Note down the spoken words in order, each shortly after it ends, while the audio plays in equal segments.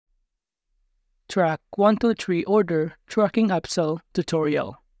Track123 Order Tracking Upsell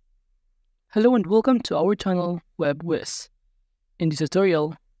tutorial. Hello and welcome to our channel WebWiz. In this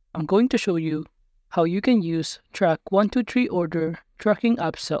tutorial, I'm going to show you how you can use Track123 Order Tracking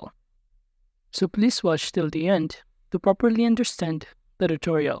Upsell. So please watch till the end to properly understand the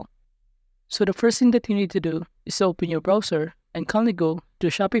tutorial. So the first thing that you need to do is open your browser and kindly go to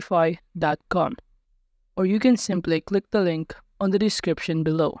shopify.com, or you can simply click the link on the description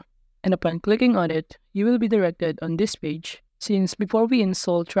below. And upon clicking on it, you will be directed on this page. Since before we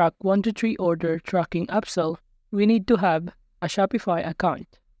install Track123 Order Tracking Upsell, we need to have a Shopify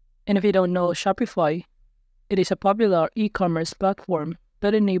account. And if you don't know Shopify, it is a popular e-commerce platform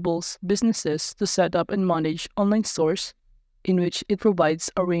that enables businesses to set up and manage online stores, in which it provides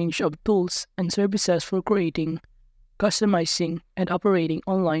a range of tools and services for creating, customizing, and operating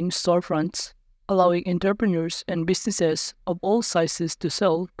online storefronts, allowing entrepreneurs and businesses of all sizes to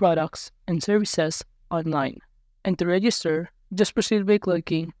sell products and services online. And to register, just proceed by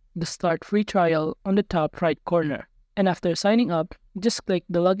clicking the Start Free Trial on the top right corner. And after signing up, just click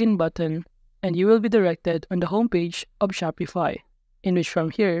the Login button and you will be directed on the homepage of Shopify, in which from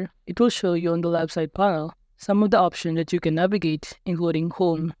here, it will show you on the left side panel some of the options that you can navigate, including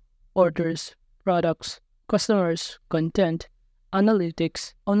Home, Orders, Products, Customers, Content,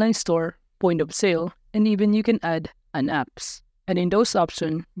 Analytics, Online Store, Point of Sale, and even you can add an apps. And in those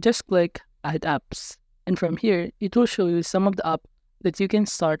options, just click Add Apps. And from here, it will show you some of the apps that you can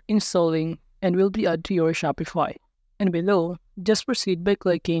start installing and will be added to your Shopify. And below, just proceed by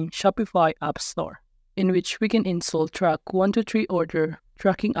clicking Shopify App Store, in which we can install Track123 Order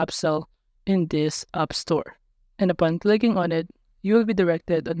Tracking Upsell in this App Store. And upon clicking on it, you will be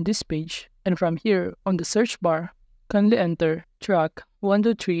directed on this page. And from here, on the search bar, kindly enter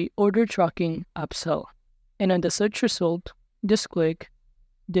Track123 Order Tracking Upsell. And on the search result, just click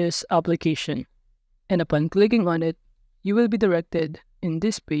this application. And upon clicking on it, you will be directed in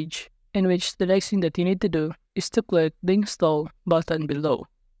this page, in which the next thing that you need to do is to click the Install button below.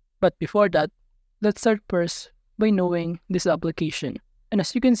 But before that, let's start first by knowing this application. And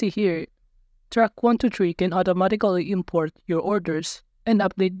as you can see here, Track123 can automatically import your orders and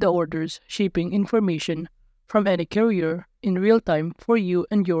update the order's shipping information from any carrier in real time for you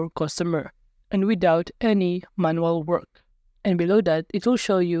and your customer, and without any manual work. And below that, it will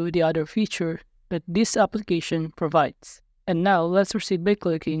show you the other feature that this application provides. And now let's proceed by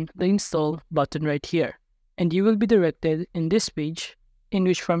clicking the Install button right here. And you will be directed in this page, in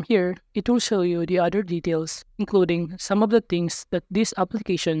which from here, it will show you the other details, including some of the things that this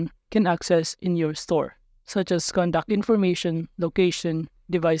application can access in your store, such as contact information, location,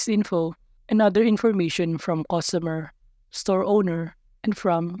 device info, and other information from customer, store owner, and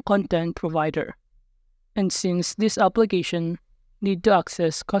from content provider. And since this application need to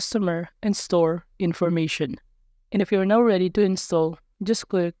access customer and store information. And if you're now ready to install, just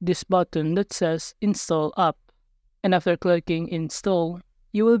click this button that says Install App. And after clicking Install,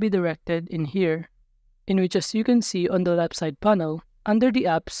 you will be directed in here, in which as you can see on the left side panel, under the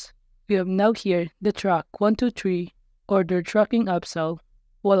apps, we have now here the Track123 Order Tracking Upsell,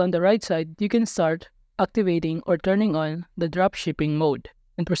 while on the right side, you can start activating or turning on the dropshipping mode.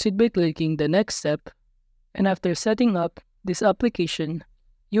 And proceed by clicking the next step. And after setting up this application,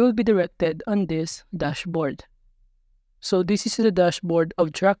 you will be directed on this dashboard. So this is the dashboard of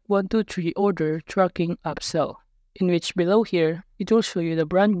Track123 Order Tracking Upsell, in which below here, it will show you the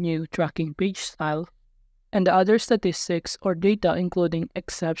brand new tracking page style and the other statistics or data, including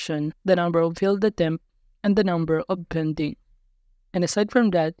exception, the number of failed attempts, and the number of pending. And aside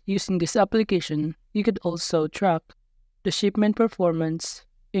from that, using this application, you could also track the shipment performance,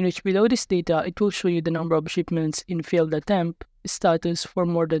 in which below this data, it will show you the number of shipments in failed attempt, status for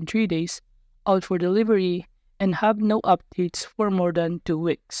more than 3 days, out for delivery, and have no updates for more than 2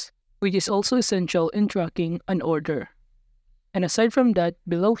 weeks, which is also essential in tracking an order. And aside from that,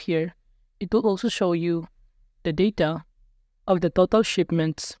 below here, it will also show you the data of the total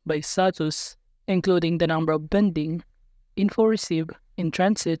shipments by status, including the number of pending, info received, in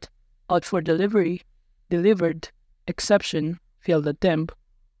transit, out for delivery, delivered, exception, failed attempt,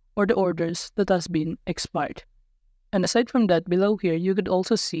 or the orders that has been expired. And aside from that, below here, you could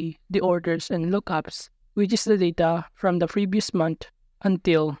also see the orders and lookups, which is the data from the previous month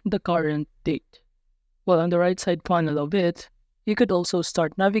until the current date. While on the right side panel of it, you could also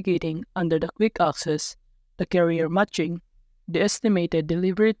start navigating under the quick access, the carrier matching, the estimated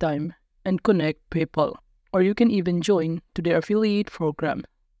delivery time, and connect PayPal, or you can even join to their affiliate program.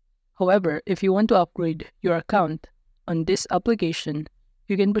 However, if you want to upgrade your account on this application,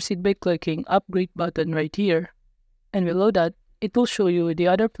 you can proceed by clicking Upgrade button right here, and below that, it will show you the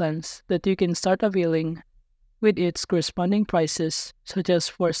other plans that you can start availing with its corresponding prices, such as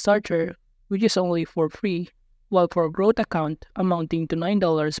for Starter, which is only for free, while for Growth account amounting to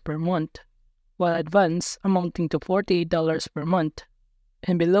 $9 per month, while Advance amounting to $48 per month.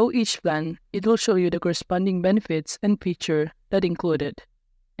 And below each plan, it will show you the corresponding benefits and feature that included.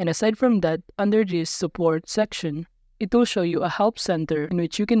 And aside from that, under this support section, it will show you a help center in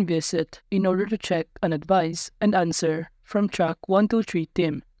which you can visit in order to check on advice and answer from Track123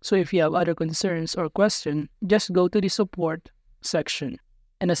 team. So if you have other concerns or questions, just go to the support section.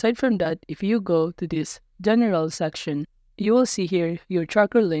 And aside from that, if you go to this general section, you will see here your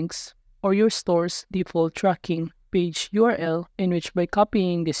tracker links or your store's default tracking page URL, in which by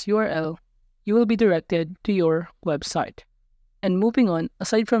copying this URL, you will be directed to your website. And moving on,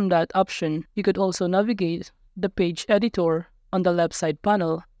 aside from that option, you could also navigate the page editor on the left side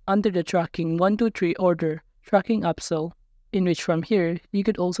panel under the Track123 order tracking upsell, in which from here, you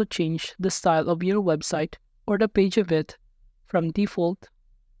could also change the style of your website or the page of it from default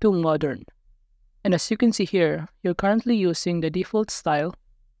to modern. And as you can see here, you're currently using the default style,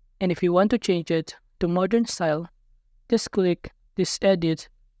 and if you want to change it to modern style, just click this edit,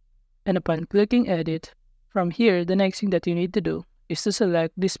 and upon clicking edit, from here, the next thing that you need to do is to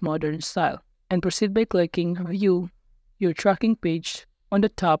select this modern style and proceed by clicking view your tracking page on the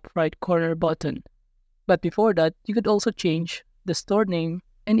top right corner button. But before that, you could also change the store name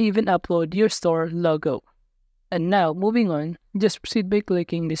and even upload your store logo. And now, moving on, just proceed by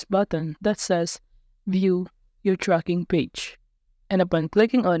clicking this button that says view your tracking page. And upon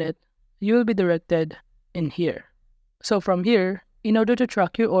clicking on it, you will be directed in here. So from here, in order to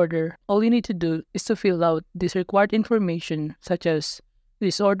track your order, all you need to do is to fill out this required information such as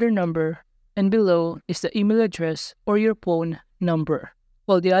this order number, and below is the email address or your phone number.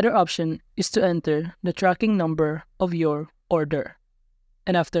 While the other option is to enter the tracking number of your order.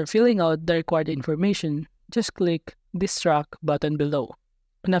 And after filling out the required information, just click this track button below.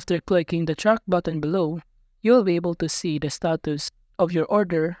 And after clicking the track button below, you'll be able to see the status of your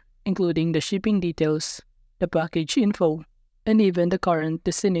order, including the shipping details, the package info, and even the current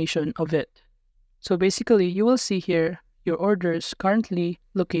destination of it. So basically, you will see here your order's currently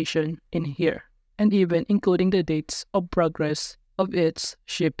location in here, and even including the dates of progress of its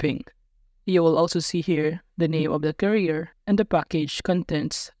shipping. You will also see here the name of the carrier and the package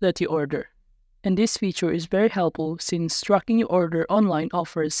contents that you order. And this feature is very helpful since tracking your order online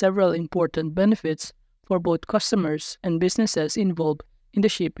offers several important benefits for both customers and businesses involved in the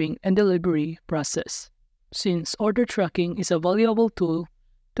shipping and delivery process. Since order tracking is a valuable tool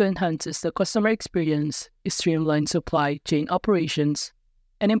to enhance the customer experience, streamline supply chain operations,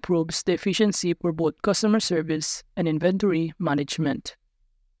 and improves the efficiency for both customer service and inventory management.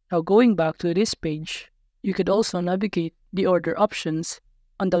 Now going back to this page, you could also navigate the order options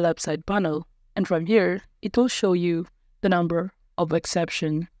on the left side panel, and from here, it will show you the number of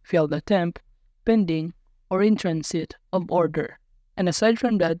exception, failed attempt, pending, or in transit of order. And aside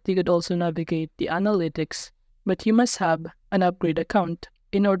from that, you could also navigate the analytics, but you must have an upgrade account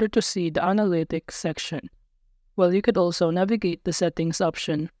in order to see the analytics section. Well, you could also navigate the settings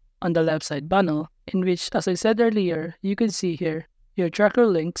option on the left side panel, in which, as I said earlier, you can see here your tracker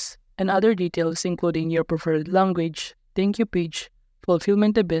links and other details including your preferred language, thank you page,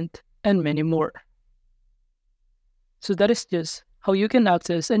 fulfillment event, and many more. So that is just how you can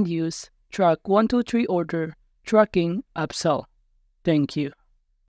access and use Track123 order tracking upsell. Thank you.